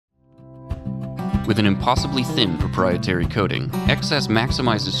With an impossibly thin proprietary coating, XS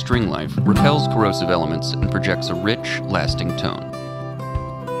maximizes string life, repels corrosive elements, and projects a rich, lasting tone.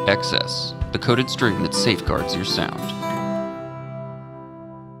 XS, the coated string that safeguards your sound.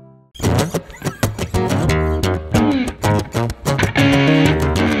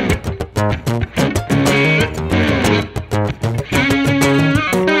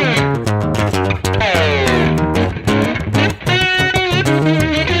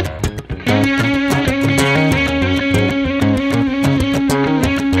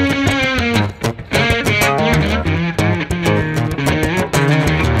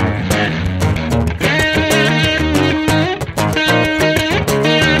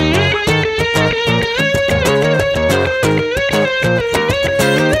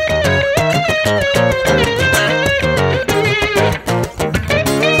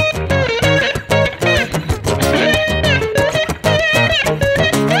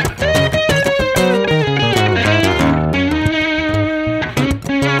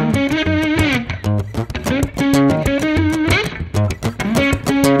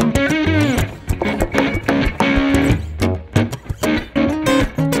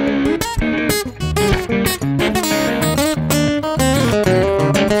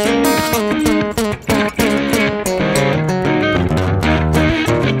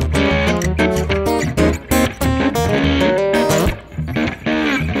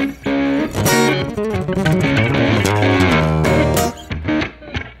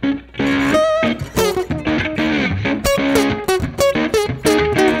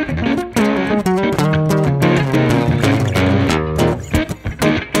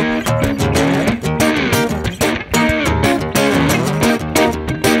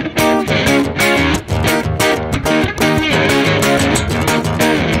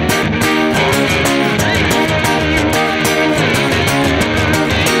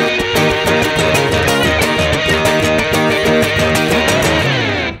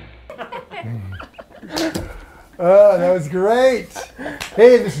 That was great.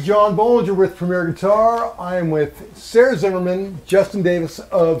 Hey, this is John Bollinger with Premier Guitar. I'm with Sarah Zimmerman, Justin Davis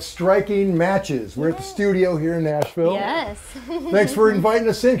of Striking Matches. We're at the studio here in Nashville. Yes. Thanks for inviting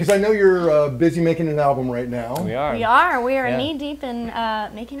us in, because I know you're busy making an album right now. We are. We are knee deep in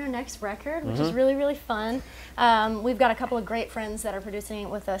making our next record, which is really, really fun. We've got a couple of great friends that are producing it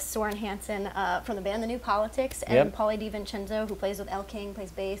with us. Soren Hansen from the band The New Politics, and Paulie DiVincenzo, who plays with Elle King,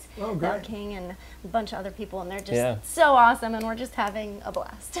 plays bass. Elle King and a bunch of other people, and they're just so awesome, and we're just having a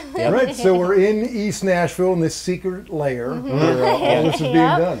blast. Right, so we're in East Nashville in this secret lair where all this is being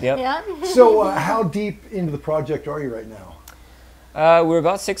done. So how deep into the project are you right now? We're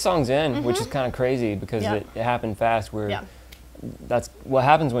about 6 songs in, which is kind of crazy because it happened fast. That's what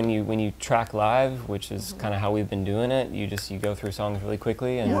happens when you track live, which is kind of how we've been doing it. You go through songs really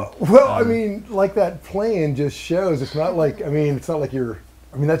quickly. And well, I mean, like that playing just shows. It's not like it's not like you're.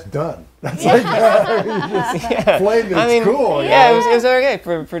 I mean, that's done. That's like playing. It's cool. Yeah, it was okay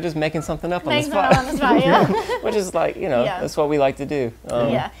for just making something up on the spot. Which is like, that's what we like to do.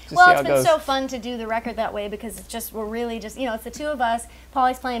 Well, it's been so fun to do the record that way because it's just, we're really just, it's the two of us.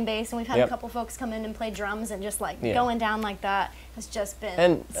 Paulie's playing bass, and we've had a couple folks come in and play drums, and just like going down like that has just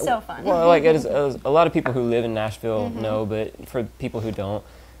been so fun. Well, like a lot of people who live in Nashville know, but for people who don't,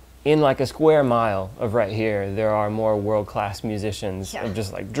 in like a square mile of right here, there are more world-class musicians, of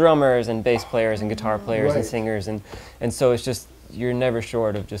just like drummers and bass players and guitar players and singers, and so it's just, you're never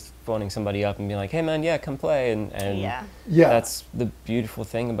short of just phoning somebody up and being like, hey man, come play, and that's the beautiful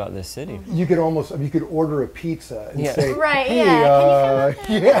thing about this city. You could order a pizza and say, hey,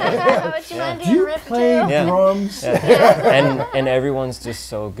 can you come do you play drums? And everyone's just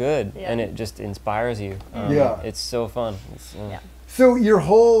so good, and it just inspires you. It's so fun. So your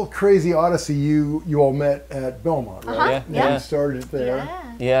whole crazy odyssey, you all met at Belmont, right? You started there.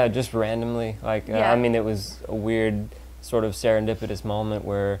 Yeah, just randomly. Like, I mean, it was a weird sort of serendipitous moment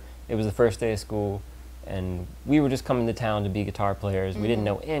where it was the first day of school, and we were just coming to town to be guitar players. We didn't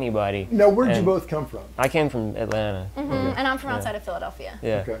know anybody. Now, where did you both come from? I came from Atlanta. And I'm from outside of Philadelphia.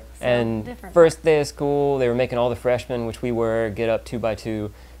 Yeah. Okay. So and first day of school, they were making all the freshmen, which we were, get up 2 by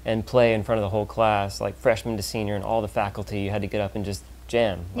 2 and play in front of the whole class, like freshman to senior, and all the faculty. You had to get up and just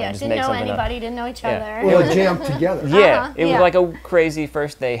jam. Yeah, just didn't make know something anybody, up. didn't know each other. Well, jam together. It was like a crazy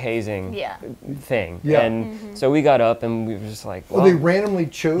first day hazing thing. And so we got up and we were just like, well, they randomly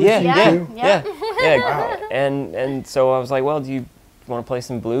chose you too? Wow. And so I was like, well, do you want to play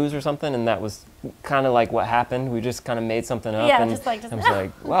some blues or something? And that was kind of like what happened. We just kind of made something up. And just I was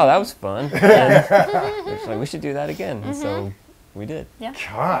like, wow, that was fun. And it was like, we should do that again. And so we did.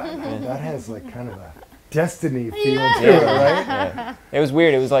 God, that has like kind of a destiny feel to it, right? It was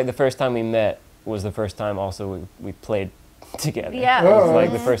weird. It was like the first time we met was the first time also we played together. Yeah. It was Oh,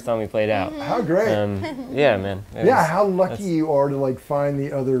 like the first time we played out. How great. Yeah, man. Yeah, how lucky you are to like find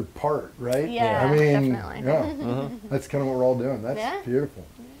the other part, right? Yeah, I mean, definitely. yeah, that's kind of what we're all doing. That's Yeah. beautiful.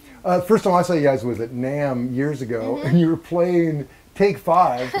 First time I saw you guys was at NAMM years ago, and you were playing Take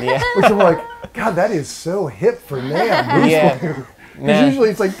 5, Yeah. which I'm like, God, that is so hip for NAMM. Yeah. Because Man. usually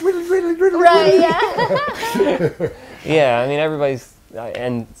it's like, Right, yeah. Yeah, I mean everybody's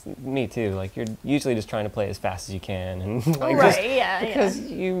and me too. Like you're usually just trying to play as fast as you can, and like just Right, yeah, because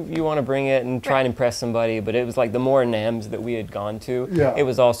you want to bring it and try and impress somebody. But it was like the more NAMMs that we had gone to, Yeah. it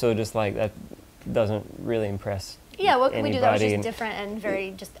was also just like that doesn't really impress. Yeah, what could we do that was anybody, just and- different and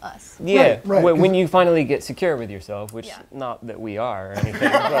very just us? Yeah, right, when you finally get secure with yourself, which Yeah. not that we are or anything,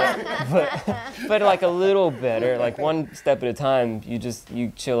 but like a little better, like one step at a time.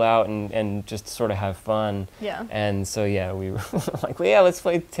 You chill out and just sort of have fun. Yeah. And so yeah, we were like, well, yeah, let's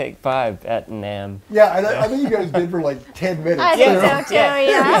play Take 5 at NAMM. Yeah, and I think you guys did for like 10 minutes. I think so too,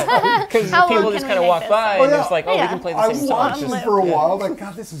 yeah. Because How long people can just we kind of make walk this? by Oh, and yeah. it's like, oh, Yeah. we can play the I same song. watched Just- this for a while, like,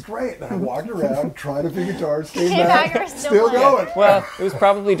 God, this is great. And I walked around, tried a few guitars, came Came back, back, we're still still playing. going. Well, it was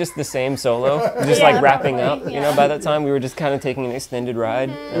probably just the same solo, just Yeah, like wrapping up. probably, You know, yeah. by that time we were just kind of taking an extended ride.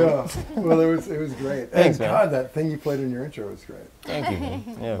 Yeah, well, it was great. Thanks, and man. God, that thing you played in your intro was great. Thank you,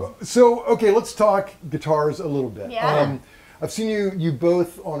 man. Yeah. So, okay, let's talk guitars a little bit. Yeah. I've seen you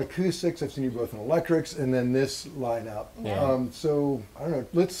both on acoustics. I've seen you both on electrics, and then this lineup. Yeah. So I don't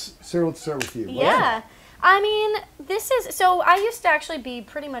know. Sarah, let's start with you. Yeah. I mean, so I used to actually be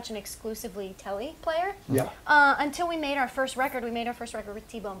pretty much an exclusively Tele player. Yeah. Until we made our first record. We made our first record with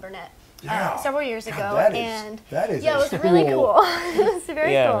T-Bone Burnett Yeah. several years God, ago. that is yeah, a it was really cool- cool. It was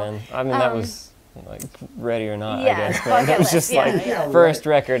very Yeah, cool. man. I mean, that was like ready or not, Yeah, I guess. bucket That was list, just yeah, like yeah. first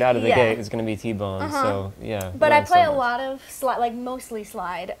record out of the Yeah. gate is going to be T-Bone. So yeah. But I learned so play a much. lot of slide, like mostly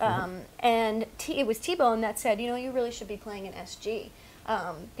slide. And it was T-Bone that said, you really should be playing an SG.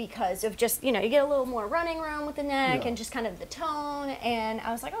 Because of just, you get a little more running room with the neck Yeah. and just kind of the tone. And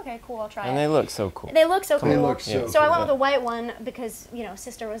I was like, okay, cool, I'll try And it. they look so cool. They look so cool. They look so So I went cool. with a white one because,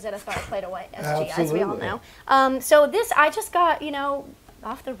 Sister Rosetta Tharpe played a white SG, as we all Absolutely. know. So this, I just got,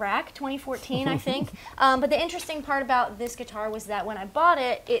 off the rack, 2014, I think. But the interesting part about this guitar was that when I bought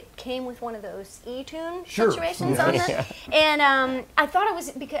it, it came with one of those E-tune Sure. situations Yeah. on it. Yeah. And I thought it was,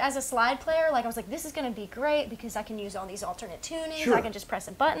 because as a slide player, like I was like, this is going to be great because I can use all these alternate tunings. Sure. I can just press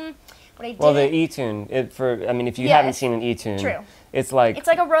a button. But I Well, didn't. the E-tune, if you Yeah, haven't it's seen an E-tune, true. it's like It's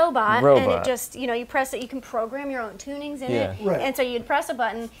like a robot, and Robot. it just, you press it, you can program your own tunings in Yeah. it. Right. And so you'd press a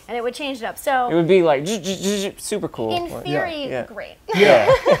button, and it would change it up. it So, would be like super cool. in theory, Yeah. great. Yeah.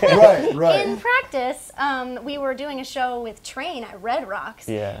 right. In practice, we were doing a show with Train at Red Rocks,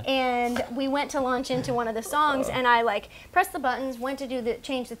 Yeah. and we went to launch into one of the songs, and I pressed the buttons, went to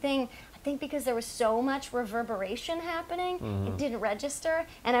change the thing. I think because there was so much reverberation happening, it didn't register,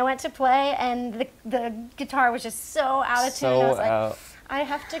 and I went to play, and the guitar was just so out of tune. So I was like, out. I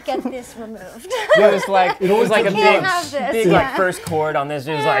have to get this removed. It was like It always like a took Can't big, have this, big yeah. like first chord on this.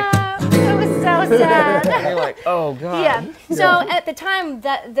 It was like it was so sad. you're like, oh god. Yeah. So at the time,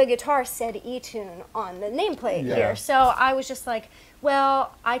 that the guitar said E-tune on the nameplate Yeah. here. So I was just like,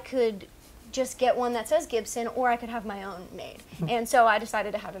 well, I could just get one that says Gibson, or I could have my own made. And so I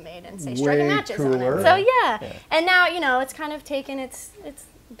decided to have it made and say Striking Way Matches on cooler. it. So yeah. And now it's kind of taken its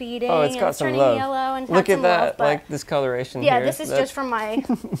beating Oh, it's and got it's some turning love. yellow and Look had at some that, love, but like this coloration yeah, here. this is That's- just from my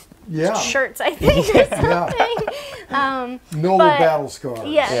Yeah. shirts, I think, or something. Noble but- battle scars.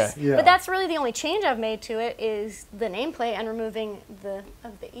 Yes, Yeah. but that's really the only change I've made to it is the nameplate and removing the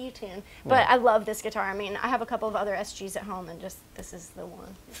E-tune. But I love this guitar. I mean, I have a couple of other SGs at home, and just this is the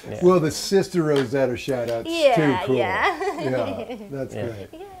one. Yeah. Well, the Sister Rosetta shout-out's Yeah, too cool. yeah. Yeah, that's Yeah. great.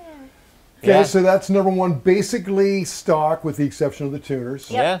 Yeah. Okay, Yeah. so that's number one, basically stock with the exception of the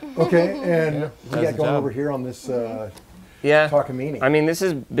tuners. Yeah. Okay, and Yeah, we does got the going job. over here on this Yeah. Takamine. I mean, this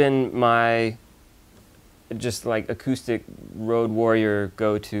has been my just like acoustic road warrior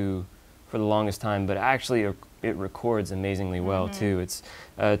go-to for the longest time, but actually it records amazingly well too. It's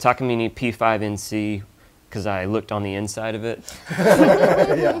Takamine P5NC because I looked on the inside of it.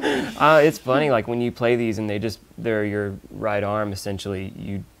 yeah. It's funny, like when you play these and they're your right arm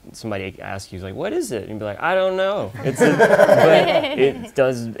essentially. Somebody asks you like, "What is it?" And you'd be like, "I don't know." But it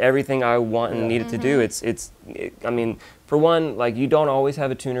does everything I want and need it to do. I mean, for one, like you don't always have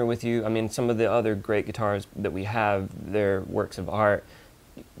a tuner with you. I mean, some of the other great guitars that we have, they're works of art.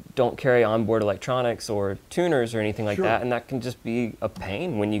 don't carry onboard electronics or tuners or anything like Sure. that, and that can just be a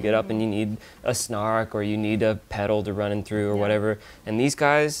pain when you get up and you need a snark or you need a pedal to run in through or whatever. And these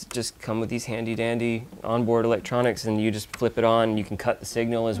guys just come with these handy dandy onboard electronics, and you just flip it on. You can cut the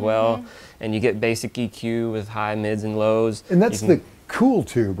signal as well, and you get basic EQ with high, mids, and lows. And that's the Cool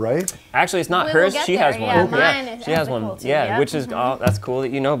Tube, right? Actually, it's not We'll hers. get She there, has yeah. one. Mine She has a one. Cool Tube, yeah, yeah. which is that's cool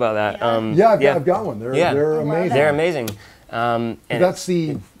that you know about that. I've got one. They're amazing. They're amazing. And That's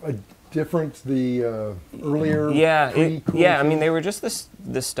the earlier. I mean, they were just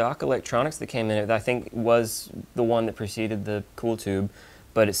the stock electronics that came in. It I think was the one that preceded the Cool Tube,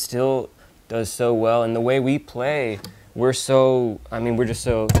 but it still does so well. And the way we play, we're just so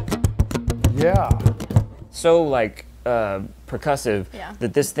like percussive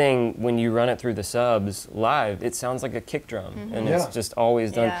that this thing, when you run it through the subs live, it sounds like a kick drum, and it's just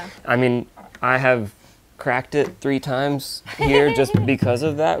always done. I mean, I have cracked it 3 times here just because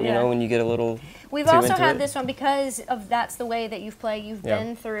of that. You know, when you get a little. We've also had this one because of that's the way that you've played. You've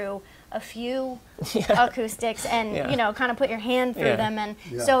been through a few acoustics and you know, kind of put your hand through them, and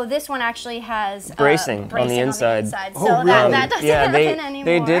so this one actually has bracing on the inside. So really? that doesn't happen anymore.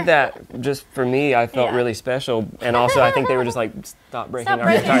 They did that just for me. I felt really special, and also I think they were just like, stop breaking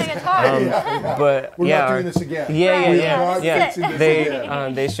our guitars. But We're not doing this again.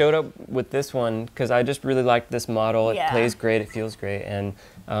 They showed up with this one because I just really liked this model. It plays great. It feels great, and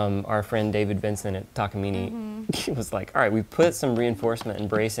our friend David Vincent at Takamine, he was like, all right, we put some reinforcement and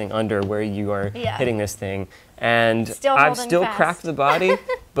bracing under where you are hitting this thing, and I've still cracked the body,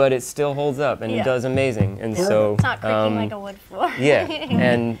 but it still holds up, and it does amazing. And so it's not creaking like a wood floor.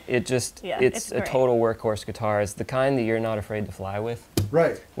 And it just it's a great. total workhorse guitar. It's the kind that you're not afraid to fly with,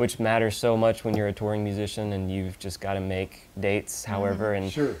 Right. which matters so much when you're a touring musician and you've just got to make dates, however,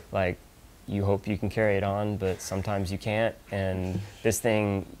 and like you hope you can carry it on, but sometimes you can't. And this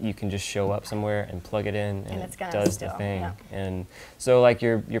thing, you can just show up somewhere and plug it in, and it does the thing. And so, like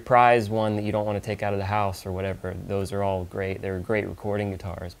your prize one that you don't want to take out of the house or whatever, those are all great. They're great recording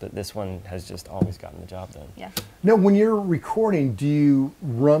guitars, but this one has just always gotten the job done. Now, when you're recording, do you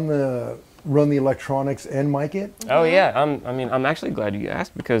run the electronics and mic it? Oh yeah, I'm actually glad you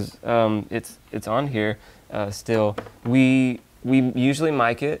asked because it's on here still. We usually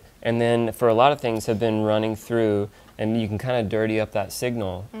mic it, and then for a lot of things have been running through, and you can kind of dirty up that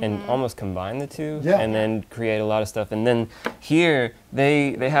signal and almost combine the two, and then create a lot of stuff. And then here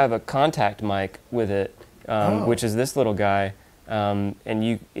they have a contact mic with it, which is this little guy. And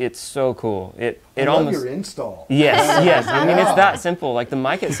it's so cool. I love your install. Yes. I mean, it's that simple. Like the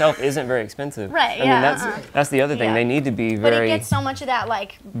mic itself isn't very expensive. Right. I mean, that's the other thing. They need to be very. But it gets so much of that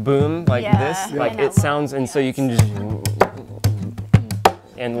like boom, like this. Like it sounds, and so you can just.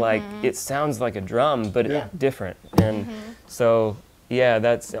 And like it sounds like a drum, but it's different. And so. Yeah,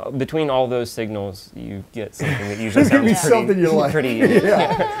 that's between all those signals, you get something that usually sounds pretty unique.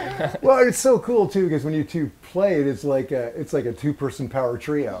 Well, it's so cool too because when you two play it, it's like a 2-person power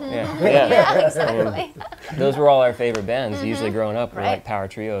trio. exactly. Those were all our favorite bands. Usually growing up, were like power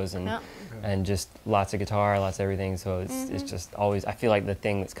trios and just lots of guitar, lots of everything. So it's just always. I feel like the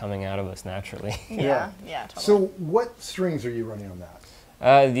thing that's coming out of us naturally. Yeah, totally. So what strings are you running on that?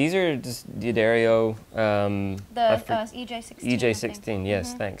 These are just D'Addario. The EJ16. EJ16,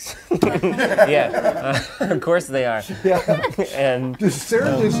 yes, thanks. Of course they are. And does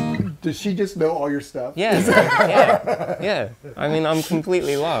Sarah does she just know all your stuff? Yes, yeah. I mean, I'm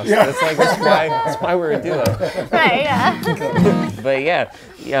completely lost. That's why we're a duo. Right, But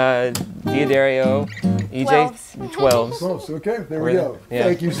D'Addario, EJ12s. Okay, there we go. Yeah.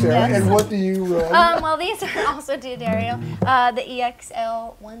 Thank you, Sarah. Yes. And what do you run? well, these are also D'Addario. The EXL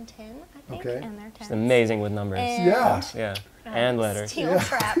 110, I think, and they're 10s. It's amazing with numbers. And letters. Steel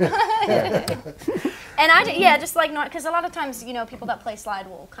trap. And just like not because a lot of times people that play slide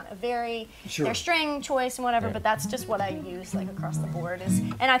will kind of vary their string choice and whatever, but that's just what I use like across the board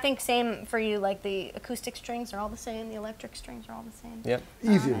and I think same for you, like the acoustic strings are all the same, the electric strings are all the same. Yep.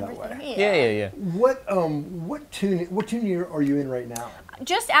 Easier that way. Yeah. What tune are you in right now?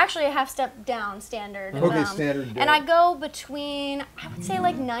 Just actually a half step down, standard. Okay, standard. And I go between, I would say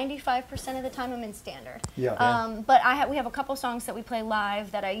like 95% of the time I'm in standard. But we have a couple songs that we play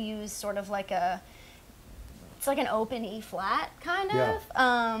live that I use sort of like it's like an open E flat kind of.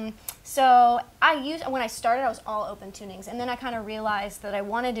 So when I started, I was all open tunings, and then I kind of realized that I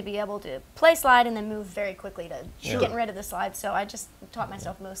wanted to be able to play slide and then move very quickly to getting rid of the slide. So I just taught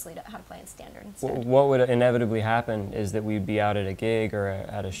myself mostly how to play in standard instead. What would inevitably happen is that we'd be out at a gig or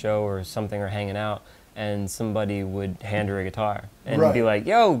at a show or something or hanging out, and somebody would hand her a guitar and be like,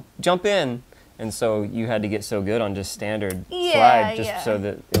 "Yo, jump in." And so you had to get so good on just standard slide, just so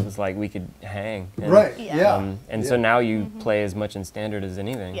that it was like we could hang. And, right. And so now you play as much in standard as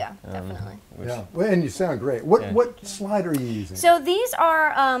anything. Yeah, definitely. Yeah. Well, and you sound great. What slide are you using? So these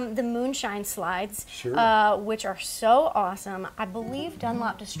are the Moonshine slides, which are so awesome. I believe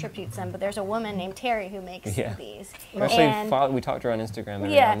Dunlop distributes them, but there's a woman named Terry who makes these. Actually, we talked to her on Instagram every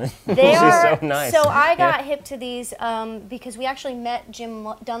now and then. They are so nice. So I got hip to these because we actually met Jim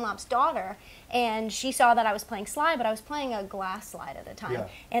Dunlop's daughter, and she saw that I was playing slide, but I was playing a glass slide at the time. Yeah.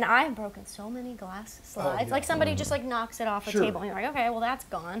 And I have broken so many glass slides. Like somebody just like knocks it off a table and you're like, okay, well that's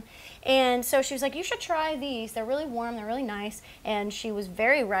gone. And so she was like, you should try these. They're really warm, they're really nice. And she was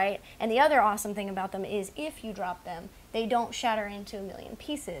very right. And the other awesome thing about them is if you drop them, they don't shatter into a million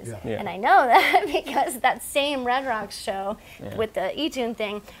pieces. Yeah. And I know that because that same Red Rocks show with the E-Tune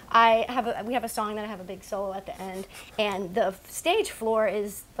thing, we have a song that I have a big solo at the end, and the stage floor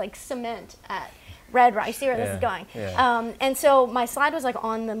is like cement at Red Rocks. You see where this is going? Yeah. And so my slide was like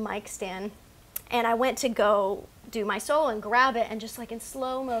on the mic stand, and I went to go do my solo and grab it, and just like in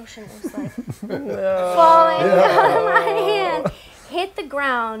slow motion, it was like falling out of my hand. Hit the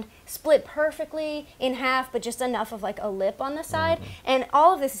ground, split perfectly in half, but just enough of like a lip on the side. And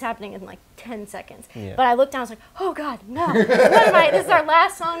all of this is happening in like 10 seconds. Yeah. But I looked down, I was like, oh God, no. What am I? This is our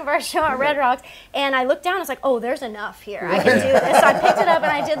last song of our show at Red Rocks. And I looked down, I was like, oh, there's enough here. I can do this. So I picked it up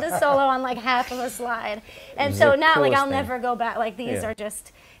and I did the solo on like half of a slide. And so now like I'll never go back. Like these are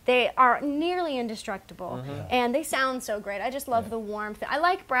just, they are nearly indestructible, and they sound so great. I just love the warmth. I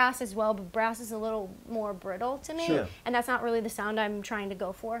like brass as well, but brass is a little more brittle to me, and that's not really the sound I'm trying to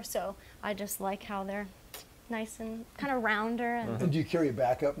go for, so I just like how they're nice and kind of rounder. And do you carry a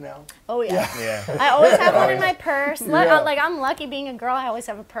backup now? Oh, yeah. I always have one in my purse. Like, I'm lucky being a girl, I always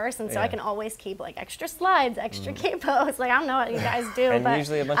have a purse, and so I can always keep, like, extra slides, extra capos. Like, I don't know what you guys do, and but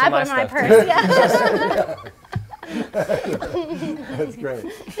usually a bunch I of put my in my stuff purse. That's great.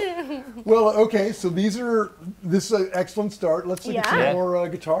 Well, okay, so this is an excellent start. Let's look at some more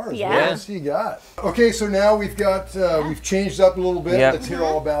guitars. Yeah. What else you got? Okay, so now we've got we've changed up a little bit. Let's hear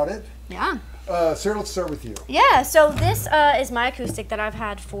all about it. Yeah. Sarah, let's start with you. Yeah, so this is my acoustic that I've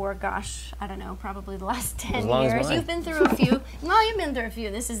had for, gosh, I don't know, probably the last 10 years. You've been through a few. Well, you've been through a few.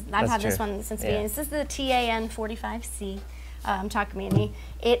 I've had this one since the beginning. This is the TAN 45C Takamine.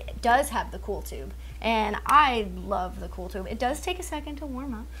 It does have the cool tube. And I love the cool tube. It does take a second to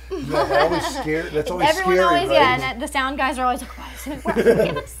warm up. That's always scary. That's always Everyone scary, always, right? and the sound guys are always like, why is it warm?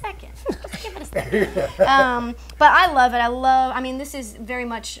 Give it a second. Just give it a second. But I love it. I mean, this is very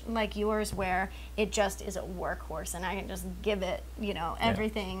much like yours, where it just is a workhorse, and I can just give it,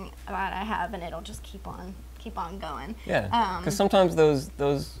 everything that I have, and it'll just keep on going. Yeah. Because sometimes those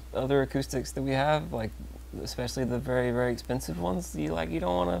other acoustics that we have, like especially the very, very expensive ones, you don't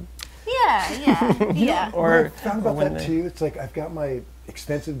want to. Yeah. Or I found about that too. It's like I've got my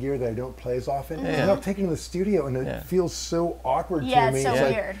expensive gear that I don't play as often, and I'll take it to the studio, and it feels so awkward to me. Yeah, it's so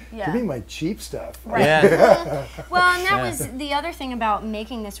like, weird. give me my cheap stuff. Right. Yeah. Well, and that was the other thing about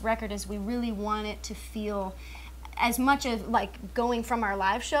making this record, is we really want it to feel as much of like going from our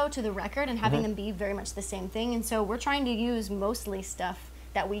live show to the record and having them be very much the same thing. And so we're trying to use mostly stuff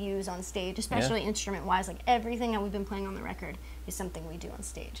that we use on stage, especially instrument-wise. Like everything that we've been playing on the record is something we do on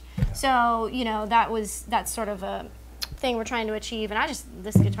stage. So, that's sort of a thing we're trying to achieve. And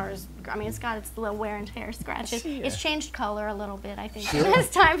this guitar is, I mean, it's got its little wear and tear scratches. It's changed color a little bit, I think. This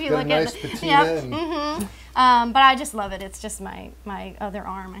time if you look at it. But I just love it. It's just my other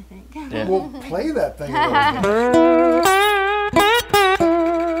arm, I think. Yeah. Well, play that thing a little bit.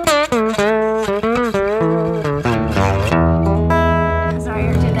 Sorry,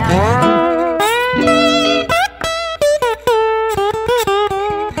 you're too down.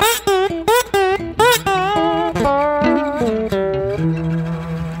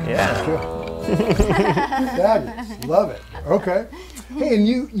 Fabulous. Love it. Okay. Hey, and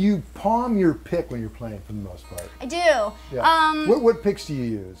you palm your pick when you're playing for the most part. I do. Yeah. What picks do you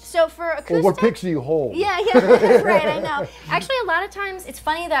use? So for acoustic, or what picks do you hold? Yeah, right. I know. Actually, a lot of times it's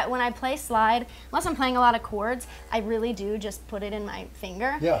funny that when I play slide, unless I'm playing a lot of chords, I really do just put it in my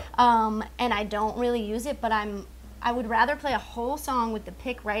finger. Yeah. And I don't really use it, but I would rather play a whole song with the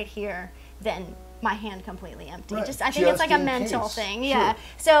pick right here than my hand completely empty. Right. I think it's like a mental thing. Yeah. Sure.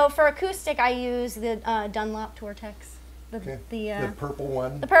 So for acoustic, I use the Dunlop Tortex. The purple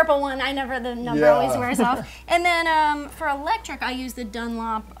one. The purple one. The number always wears off. And then for electric, I use the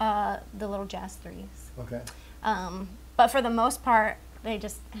Dunlop, the little Jazz 3s. Okay. But for the most part, they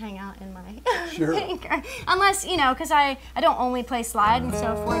just hang out in my finger. Unless, because I don't only play slide, and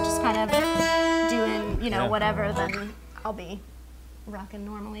so if we're just kind of doing, whatever, then I'll be rocking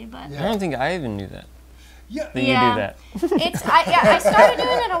normally, but. I don't think I even knew that. Yeah. That you do that. I started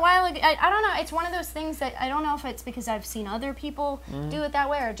doing it a while ago. I don't know. It's one of those things that I don't know if it's because I've seen other people do it that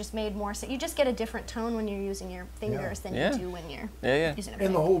way, or it just made more sense. You just get a different tone when you're using your fingers than you do when you're using a pick.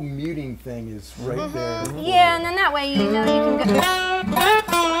 And the whole muting thing is right there. Yeah, and then that way you know you can get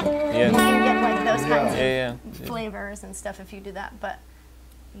like those kinds of flavors and stuff if you do that, but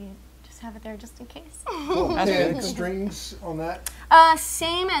you just have it there just in case. Cool. And strings on that?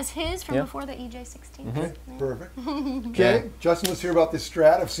 Same as his from before the EJ16. Okay, perfect. Okay, Justin, let's hear about this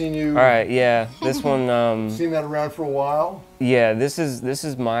Strat. I've seen you. All right, yeah, this one. Seen that around for a while. Yeah, this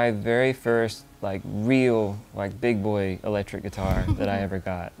is my very first like real like big boy electric guitar that I ever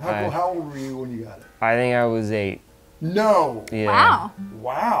got. How old were you when you got it? I think I was 8. No. Yeah. Wow.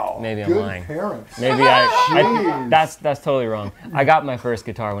 Wow. Maybe I'm Good lying. parents. Maybe that's totally wrong. I got my first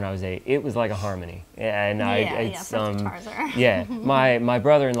guitar when I was 8. It was like a Harmony, and my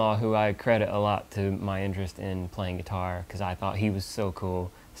brother-in-law, who I credit a lot to my interest in playing guitar, because I thought he was so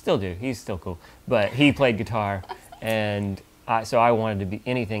cool. Still do. He's still cool, but he played guitar, and so I wanted to be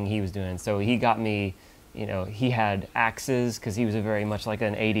anything he was doing. So he got me. You know, he had axes because he was a very much like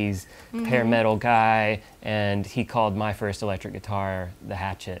an 80s hair metal guy, and he called my first electric guitar the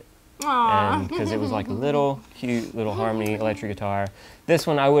Hatchet. And because it was like a little cute little Harmony electric guitar. This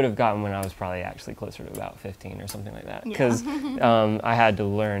one I would have gotten when I was probably actually closer to about 15 or something like that, because I had to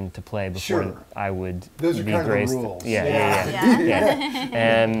learn to play before I would Those be are graced. kind of rules. Yeah.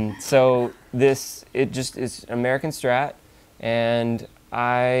 And so it's American Strat, and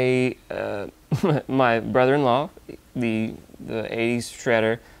my brother-in-law, the 80s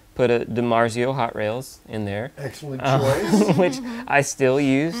shredder, put a DiMarzio Hot Rails in there. Excellent choice. Which I still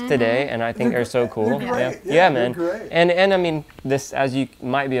use today, and I think are so cool. They're great. Yeah, man. Great. And I mean, this, as you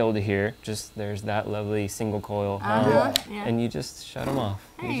might be able to hear, just there's that lovely single coil hum, and you just shut them off.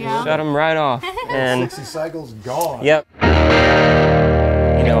 You just shut them right off. And 60 cycles gone. Yep.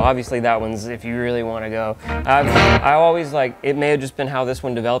 You know, obviously that one's if you really want to go. I always like, it may have just been how this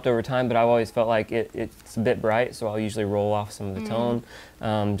one developed over time, but I've always felt like it's a bit bright, so I'll usually roll off some of the tone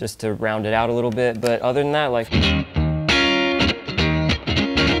just to round it out a little bit. But other than that, like,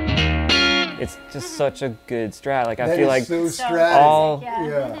 it's just such a good Strat. Like, I feel like so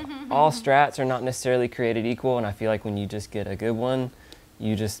all Strats are not necessarily created equal, and I feel like when you just get a good one,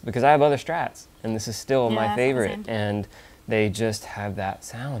 because I have other Strats, and this is still my favorite, and they just have that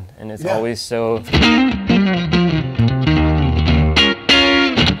sound, and it's always so.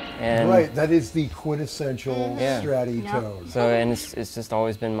 And right, that is the quintessential Stratty tone. So, and it's just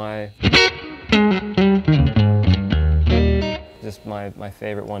always been my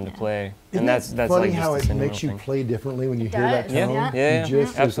favorite one to play. Isn't and that's funny like how just it makes you play differently when you hear that tone? Yeah,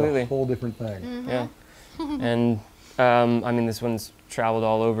 Just absolutely. It's a whole different thing. Yeah, and I mean, this one's traveled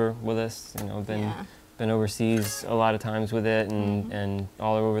all over with us. You know, been overseas a lot of times with it, and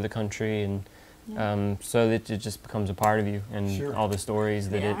all over the country, and so that it just becomes a part of you, and all the stories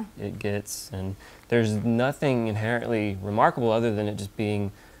that it gets. And there's nothing inherently remarkable other than it just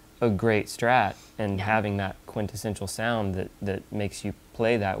being a great Strat and having that quintessential sound that makes you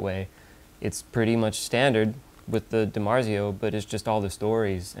play that way. It's pretty much standard with the DiMarzio, but it's just all the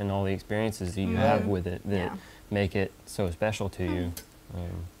stories and all the experiences that you have with it that make it so special to you.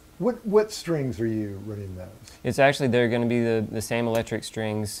 What strings are you running those? It's actually, they're going to be the same electric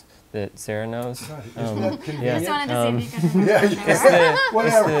strings that Sarah knows. God, isn't that convenient? Just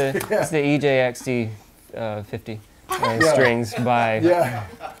wanted to see if you could It's the EJXT 50 strings by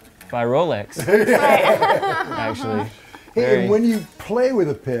Rolex, actually. Hey, and when you play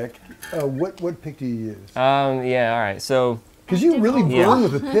with a pick, what pick do you use? Yeah, all right. So, because you really burn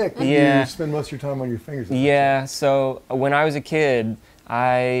with a pick, but you spend most of your time on your fingers. Yeah, so when I was a kid,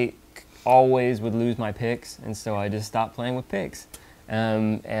 I always would lose my picks, and so I just stopped playing with picks.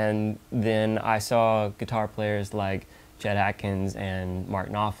 And then I saw guitar players like Chet Atkins and Mark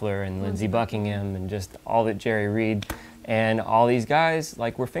Knopfler and Lindsey Buckingham and just all that Jerry Reed, and all these guys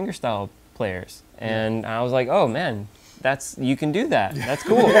like were fingerstyle players. And I was like, oh man, you can do that. That's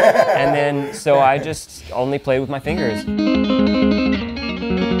cool. And then so I just only played with my fingers.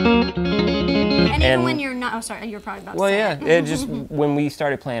 And even when you're not, you're probably about to say it just, when we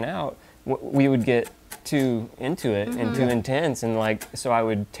started playing out, we would get too into it and too intense, and like, so I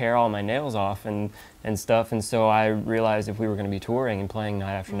would tear all my nails off and stuff, and so I realized if we were going to be touring and playing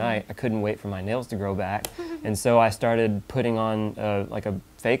night after night, I couldn't wait for my nails to grow back, and so I started putting on like a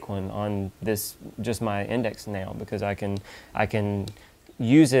fake one on just my index nail, because I can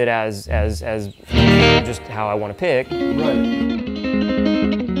use it as just how I want to pick. Right.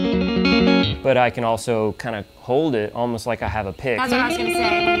 but I can also kind of hold it almost like I have a pick. That's what I was going to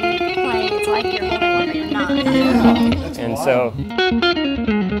say. When you play, it's like you're holding one, but you're not. Yeah, that's And wild. so,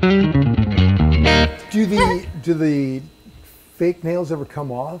 do the fake nails ever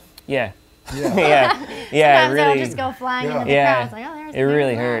come off? yeah. Yeah. Yeah, Sometimes really. they'll just go flying into the Yeah, crowd. It's like, oh, there's it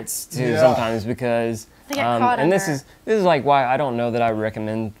really that. hurts too Yeah. sometimes because, They get caught and this under. is like why I don't know that I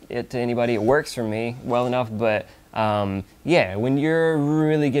recommend it to anybody. It works for me well enough, but yeah, when you're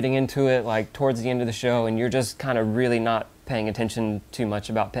really getting into it, like towards the end of the show, and you're just kind of really not paying attention too much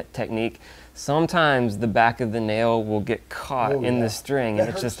about technique, sometimes the back of the nail will get caught Oh, in yeah. the string, That and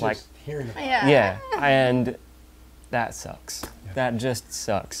it's hurts just like, hearing it. Yeah. and that sucks. That just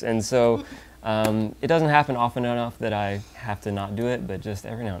sucks. And so it doesn't happen often enough that I have to not do it, but just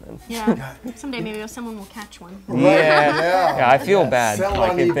every now and then. Yeah. Someday maybe someone will catch one. Yeah, I feel bad. Sell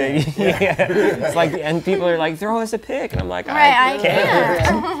Like on if eBay. they, it's like, and people are like, throw us a pick, and I'm like, Right, I I can't.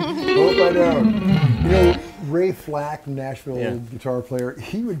 can't. Hope I don't. You know, Ray Flack, Nashville Yeah. guitar player,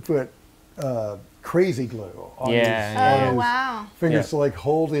 he would put crazy glue on Yeah, his, yeah. on Oh, his wow. fingers Yeah. to like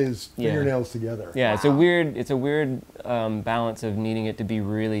hold his Yeah. fingernails together. Yeah, it's Wow. a weird balance of needing it to be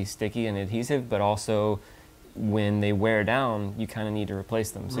really sticky and adhesive, but also when they wear down, you kind of need to replace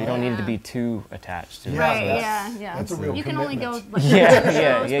them. So you don't need it to be too attached to it. Yeah, Right, So yeah, yeah. that's a real You can only go commitment. like Yeah, two yeah,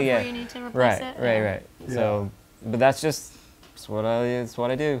 shows yeah, before yeah. you need to replace Right, it. right. So, but that's what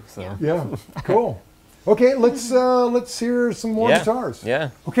I do. So Yeah. Yeah, cool. Okay, let's hear some more yeah, guitars. yeah.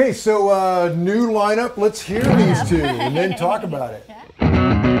 Okay, so new lineup. Let's hear these two and then talk about it.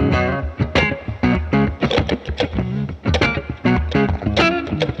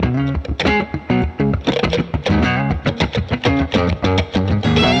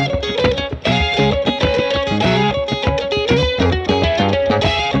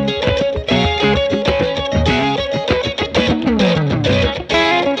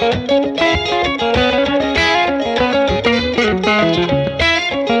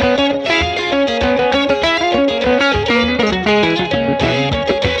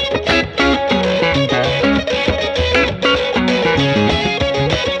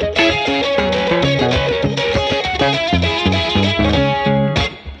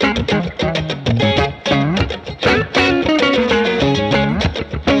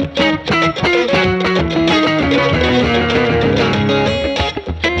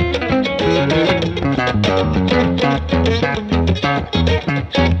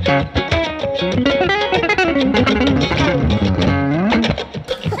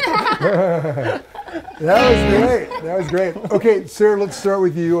 That was great. That was great. Okay, Sarah, let's start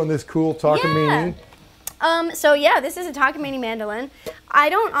with you on this cool Takamine. So yeah, this is a Takamine mandolin. I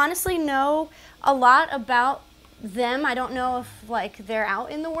don't honestly know a lot about them. I don't know if like they're out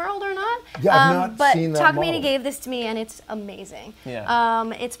in the world or not. Yeah, I've not but seen that Takamine model. gave this to me and it's amazing.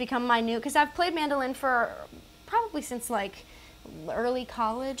 Yeah. It's become my new, because I've played mandolin for probably since like early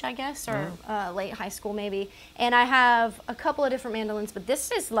college, I guess, or late high school maybe. And I have a couple of different mandolins, but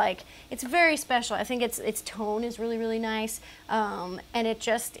this is like, it's very special. I think its tone is really, really nice. And it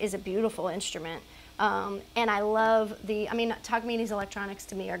just is a beautiful instrument. And I love Takamines electronics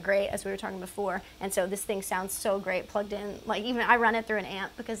to me are great, as we were talking before. And so this thing sounds so great plugged in. Like even I run it through an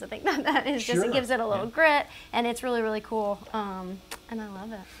amp because I think that is just, Sure. it gives it a little grit and it's really, really cool. And I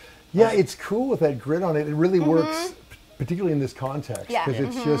love it. Yeah, it's cool with that grit on it. It really works, particularly in this context, Yeah.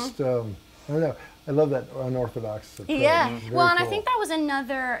 because it's just, I don't know, I love that unorthodox approach. Yeah, Very well, and I cool. think that was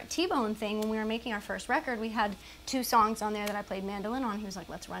another T-Bone thing when we were making our first record. We had 2 songs on there that I played mandolin on. He was like,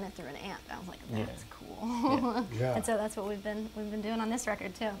 "Let's run it through an amp." I was like, "That's cool." Yeah. And so that's what we've been doing on this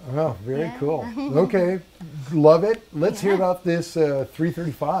record too. Oh, very Yeah. cool. Okay, love it. Let's hear about this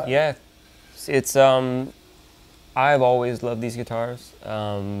 335. Yeah, it's I've always loved these guitars.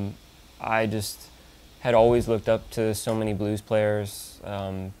 I just had always looked up to so many blues players.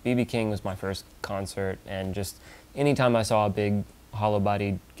 B.B. King was my first concert, and just anytime I saw a big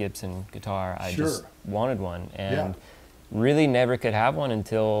hollow-bodied Gibson guitar, I Sure. just wanted one, and Yeah. really never could have one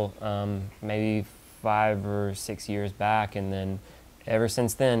until maybe 5 or 6 years back, and then ever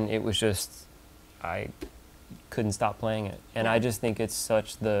since then it was just I couldn't stop playing it. And I just think it's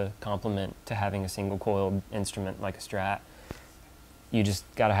such the compliment to having a single coiled instrument like a Strat. You just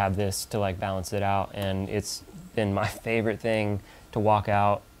got to have this to like balance it out, and it's been my favorite thing to walk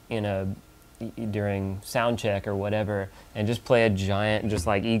out during sound check or whatever and just play a giant just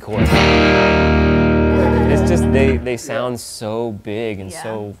like E chord. It's just they sound so big and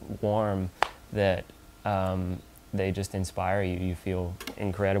so warm that they just inspire you. You feel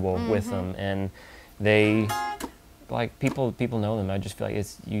incredible with them, and they like people know them. I just feel like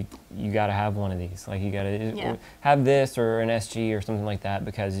it's you got to have one of these. Like you got to have this or an SG or something like that,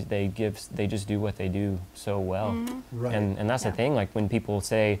 because they just do what they do so well. Right. And that's the thing. Like when people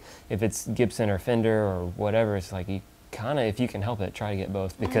say if it's Gibson or Fender or whatever, it's like you kind of, if you can help it, try to get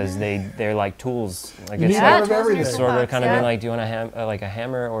both, because they're like tools. Like it's like sort of kind of being like, do you want a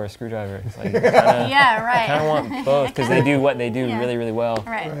hammer or a screwdriver? It's like I kind of want both, because they do what they do really, really well.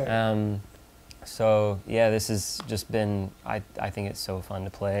 Right. So yeah, this has just been, I think it's so fun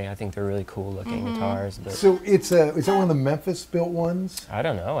to play. I think they're really cool looking guitars. But So is that one of the Memphis built ones? I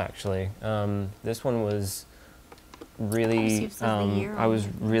don't know actually. This one was really, I was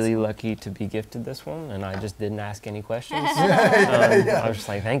really lucky to be gifted this one, and I just didn't ask any questions. I was just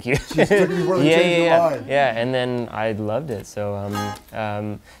like, thank you. Yeah, and then I loved it. So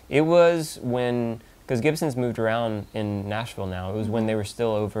it was when, because Gibson's moved around in Nashville now. It was when they were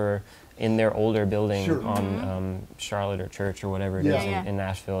still over in their older building on Charlotte or Church or whatever it is in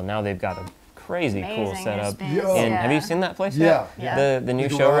Nashville. Now they've got a crazy cool setup. And have you seen that place yet? Yeah. The new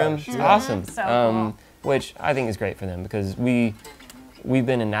showroom? It's awesome. So cool. Which I think is great for them, because we've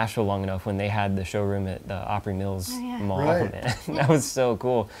been in Nashville long enough when they had the showroom at the Opry Mills Mall. Right. Man, that was so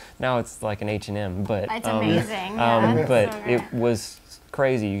cool. Now it's like an H&M, but it's amazing. but so it was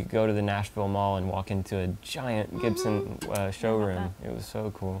crazy. You go to the Nashville Mall and walk into a giant Gibson showroom. It was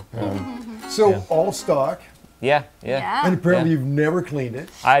so cool. All stock. Yeah. And apparently you've never cleaned it.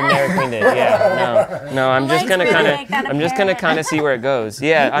 I've never cleaned it. Yeah, no. I'm just gonna kind of see where it goes.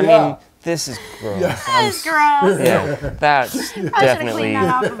 Yeah, I mean, this is gross. That is gross. Yeah, that's definitely. I should have cleaned that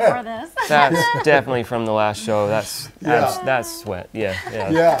out before this. That's definitely from the last show. That's sweat. Yeah.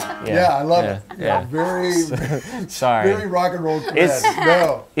 I love it. Yeah. Very, sorry. very rock and roll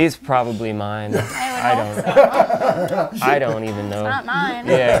cred. It's probably mine. I don't even know. It's not mine.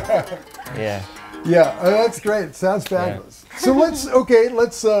 Yeah. Yeah, that's great. It sounds fabulous. So let's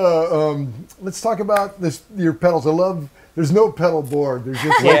talk about your pedals. I love. There's no pedal board. There's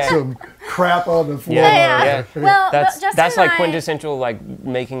just like some crap on the floor. Yeah. Well, that's like quintessential like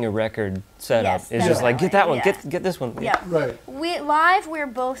making a record setup. Yes, it's just like get that one, yeah. get this one. Yeah. Right. We're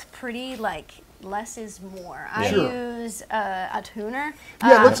both pretty like less is more. I use a tuner.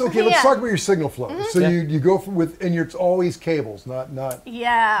 Let's talk about your signal flow. So you go and it's always cables, not.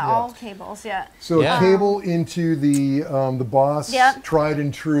 All cables. Yeah. So a cable into the Boss tried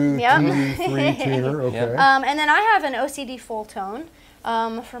and true TD3 tuner. Okay. And then I have an OCD full tone.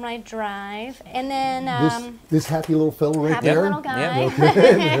 For my drive, and then this happy little fellow right there. Little guy.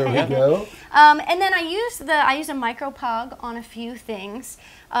 Okay, there we go. And then I use a micropog on a few things.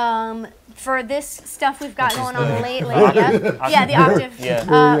 For this stuff we've got going on lately, the octave.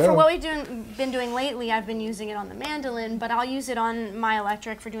 For what we've been doing lately, I've been using it on the mandolin, but I'll use it on my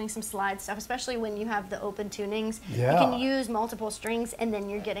electric for doing some slide stuff, especially when you have the open tunings. Yeah. You can use multiple strings, and then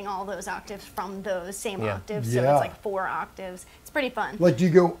you're getting all those octaves from those same octaves, so Yeah. it's like 4 octaves. It's pretty fun. Like, do you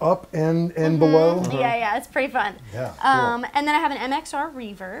go up and below? Yeah, it's pretty fun. Yeah, cool. And then I have an MXR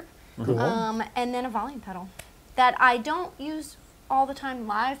reverb, Cool. and then a volume pedal that I don't use all the time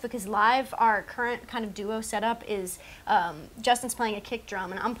live, because live our current kind of duo setup is Justin's playing a kick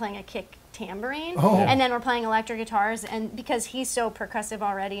drum and I'm playing a kick tambourine, and then we're playing electric guitars, and because he's so percussive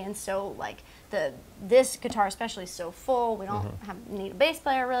already and so like this guitar especially is so full, we don't need a bass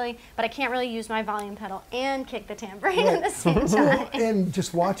player really, but I can't really use my volume pedal and kick the tambourine at the same time. And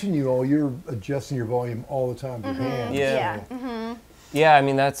just watching you you're adjusting your volume all the time with your hands. Yeah, I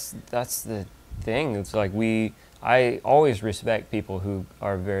mean that's the thing. It's like I always respect people who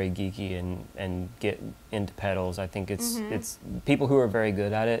are very geeky and get into pedals. I think it's people who are very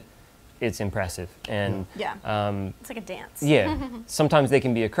good at it. It's impressive, and it's like a dance. Yeah, sometimes they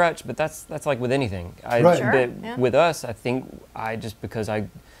can be a crutch, but that's like with anything. With us, I think because I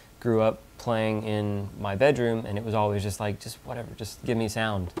grew up playing in my bedroom, and it was always just whatever, just give me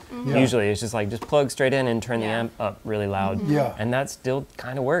sound. Usually it's just like just plug straight in and turn the amp up really loud, and that still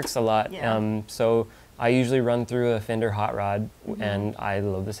kind of works a lot. So I usually run through a Fender Hot Rod, and I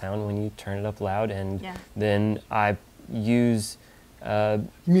love the sound when you turn it up loud, and then I use. You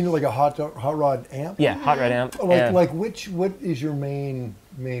mean like a hot rod amp? Yeah, hot rod amp. Like what is your main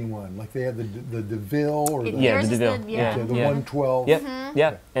one? Like they have the DeVille or the DeVille. The 112.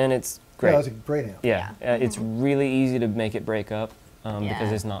 Yep. And it's great. Yeah, that's a great amp. Yeah, it's really easy to make it break up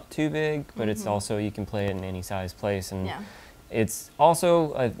because it's not too big, but it's also you can play it in any size place, and it's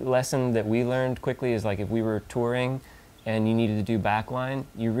also a lesson that we learned quickly is like if we were touring and you needed to do backline,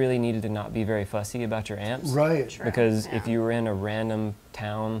 you really needed to not be very fussy about your amps. Right. Because if you were in a random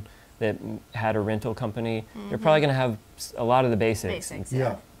town that had a rental company, you're probably going to have a lot of the basics.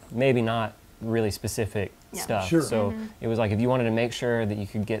 Yeah. Maybe not really specific stuff. Sure. So it was like if you wanted to make sure that you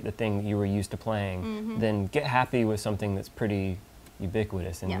could get the thing that you were used to playing, then get happy with something that's pretty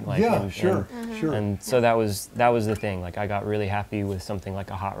ubiquitous and sure. And so that was the thing. Like I got really happy with something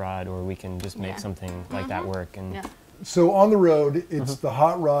like a hot rod, or we can just make something like that work. And so on the road, it's the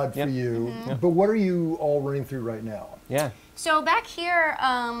hot rod for you. But what are you all running through right now? Yeah. So back here,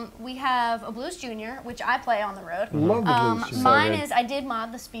 we have a Blues Junior, which I play on the road. Love the Blues Junior. Mine is, I did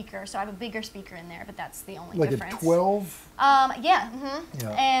mod the speaker, so I have a bigger speaker in there, but that's the only difference. Like a 12? Yeah,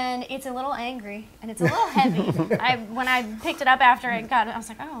 and it's a little angry, and it's a little heavy. When I picked it up after it got, I was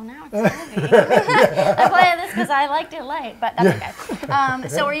like, oh, now it's heavy. I play this because I liked it light, but that's okay.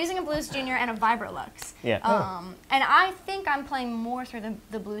 So we're using a Blues Junior and a Vibrolux. Yeah. And I think I'm playing more through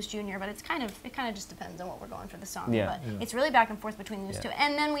the Blues Junior, but it kind of just depends on what we're going for the song. Yeah. But it's really back and forth between those two.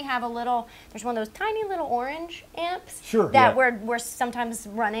 And then we have there's one of those tiny little orange amps that we're sometimes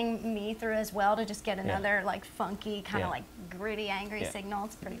running me through as well to just get another like funky kind of like gritty, angry signal.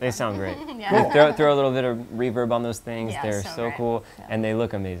 It's pretty fun. They sound great. Cool. Throw a little bit of reverb on those things. Yeah, They're so cool, and they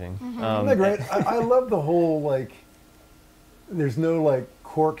look amazing. Isn't that great? I love the whole, like, there's no, like,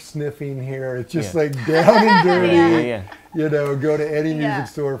 cork sniffing here. It's just, like, down and dirty. You know, go to any music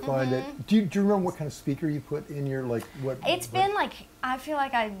store, find it. Do you remember what kind of speaker you put in your, like, what? It's been, like, I feel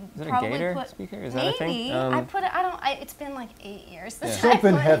like I probably Is it a Gator put... speaker? Is that a thing? Maybe. I put it, it's been, like, 8 years.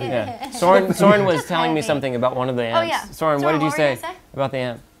 Something heavy. Yeah. Soren was telling me something about one of the amps. Oh, yeah. Soren, what did you say about the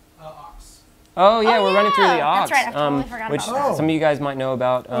amp? Aux. Oh yeah, we're running through the aux. That's right, I totally forgot which about that. some of you guys might know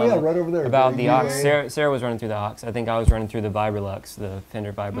about. right over there. About the aux. Sarah was running through the aux. I think I was running through the Vibrolux, the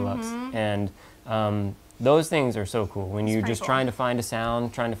Fender Vibrolux, and those things are so cool. When you're just trying to find a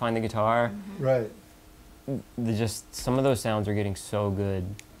sound, trying to find the guitar, right? Just some of those sounds are getting so good.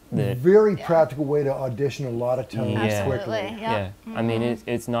 That very practical way to audition a lot of tones Absolutely. quickly. I mean,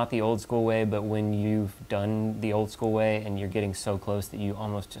 it's not the old school way, but when you've done the old school way and you're getting so close that you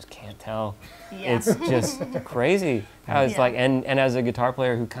almost just can't tell, it's just crazy how it's like. And as a guitar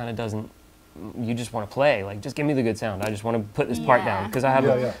player who kind of doesn't, you just want to play. Like, just give me the good sound. I just want to put this part down because I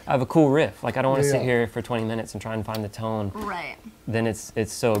have a cool riff. Like, I don't want to sit here for 20 minutes and try and find the tone. Right. Then it's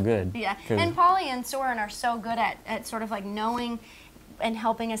so good. Yeah. And Polly and Soren are so good at sort of like knowing and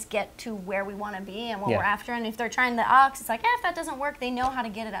helping us get to where we want to be and what we're after. And if they're trying the aux, it's like, if that doesn't work, they know how to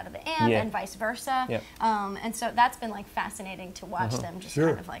get it out of the amp and vice versa. And so that's been like fascinating to watch them just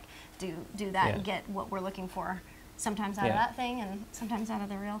kind of like do that and get what we're looking for. Sometimes out of that thing and sometimes out of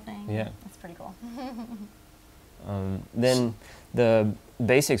the real thing. Yeah. That's pretty cool. Then the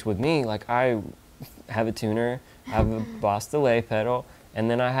basics with me, like I have a tuner, I have a Boss Delay pedal, and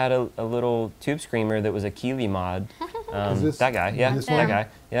then I had a little tube screamer that was a Keeley mod. That guy, that guy,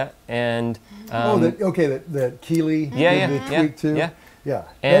 and that Keeley, the tweak too. Yeah,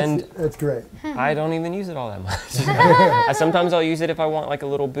 and that's great. I don't even use it all that much. Sometimes I'll use it if I want like a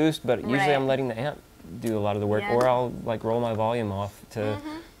little boost, but usually I'm letting the amp do a lot of the work, or I'll like roll my volume off to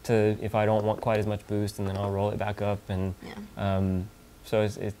if I don't want quite as much boost, and then I'll roll it back up, and so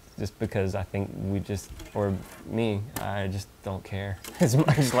it's just because I think I just don't care as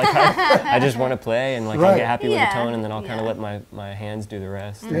much. Like I just want to play and like I get happy with the tone, and then I'll kind of let my hands do the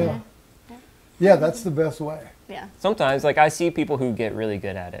rest. Yeah, that's the best way. Yeah. Sometimes like I see people who get really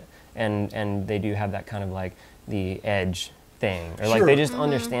good at it, and they do have that kind of like the edge thing, or like they just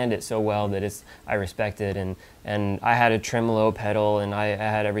understand it so well that I respect it, and I had a tremolo pedal and I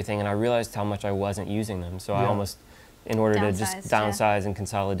had everything, and I realized how much I wasn't using them, so I almost, in order to just downsize and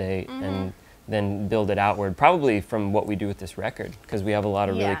consolidate and then build it outward, probably from what we do with this record, because we have a lot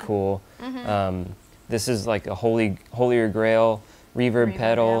of really cool, this is like a holier grail reverb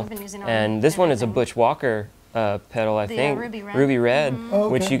pedal, and this one is a Butch Walker pedal, I think. Ruby Red,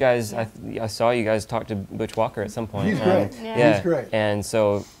 which you guys, I saw you guys talk to Butch Walker at some point. He's great. He's great. And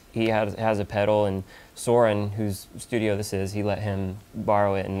so he has a pedal, and Soren, whose studio this is, he let him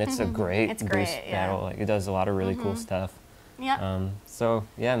borrow it, and it's a great boost pedal. Like, it does a lot of really cool stuff. So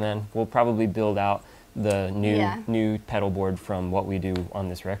yeah, man, we'll probably build out the new pedal board from what we do on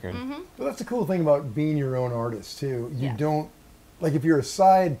this record. Well, that's the cool thing about being your own artist too. You don't, like, if you're a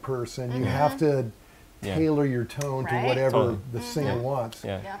side person, you have to tailor your tone to whatever the singer wants.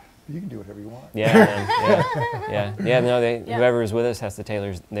 You can do whatever you want. Whoever is with us has to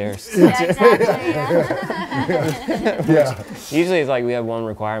tailor theirs. Usually it's like we have one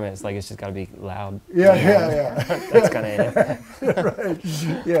requirement. It's like it's just got to be loud. That's kind of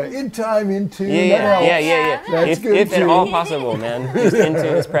it. Right. In time, in tune. That's good if at all possible, man. Just in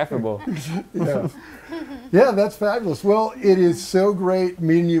tune is preferable. Yeah, that's fabulous. Well, it is so great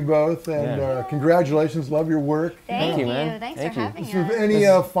meeting you both, and congratulations. Love your work. Thank you, man. Thanks for having us. Any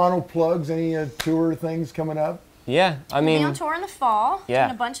final final plugs? Any tour things coming up? Yeah, I mean, we'll be on tour in the fall. Yeah,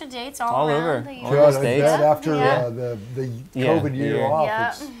 doing a bunch of dates all around the over Good, the States. after Yeah. the COVID year off.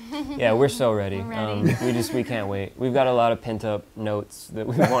 Yeah. Yeah, we're so ready. Ready. We can't wait. We've got a lot of pent up notes that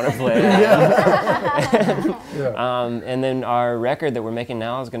we want to play. And then our record that we're making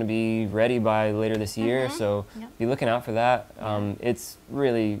now is going to be ready by later this year. So be looking out for that.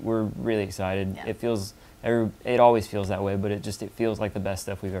 We're really excited. Yeah. It feels, it always feels that way, but it feels like the best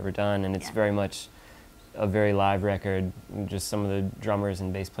stuff we've ever done, and it's very much a very live record. Just some of the drummers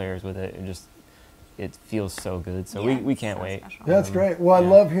and bass players with it. It feels so good. So we can't wait. Special. That's great. Well, I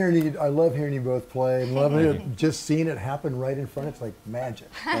love hearing you. I love hearing you both play. And love just seeing it happen right in front. It's like magic.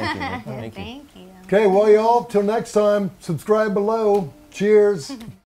 Thank you. Thank you. Okay, well, y'all. Till next time. Subscribe below. Cheers.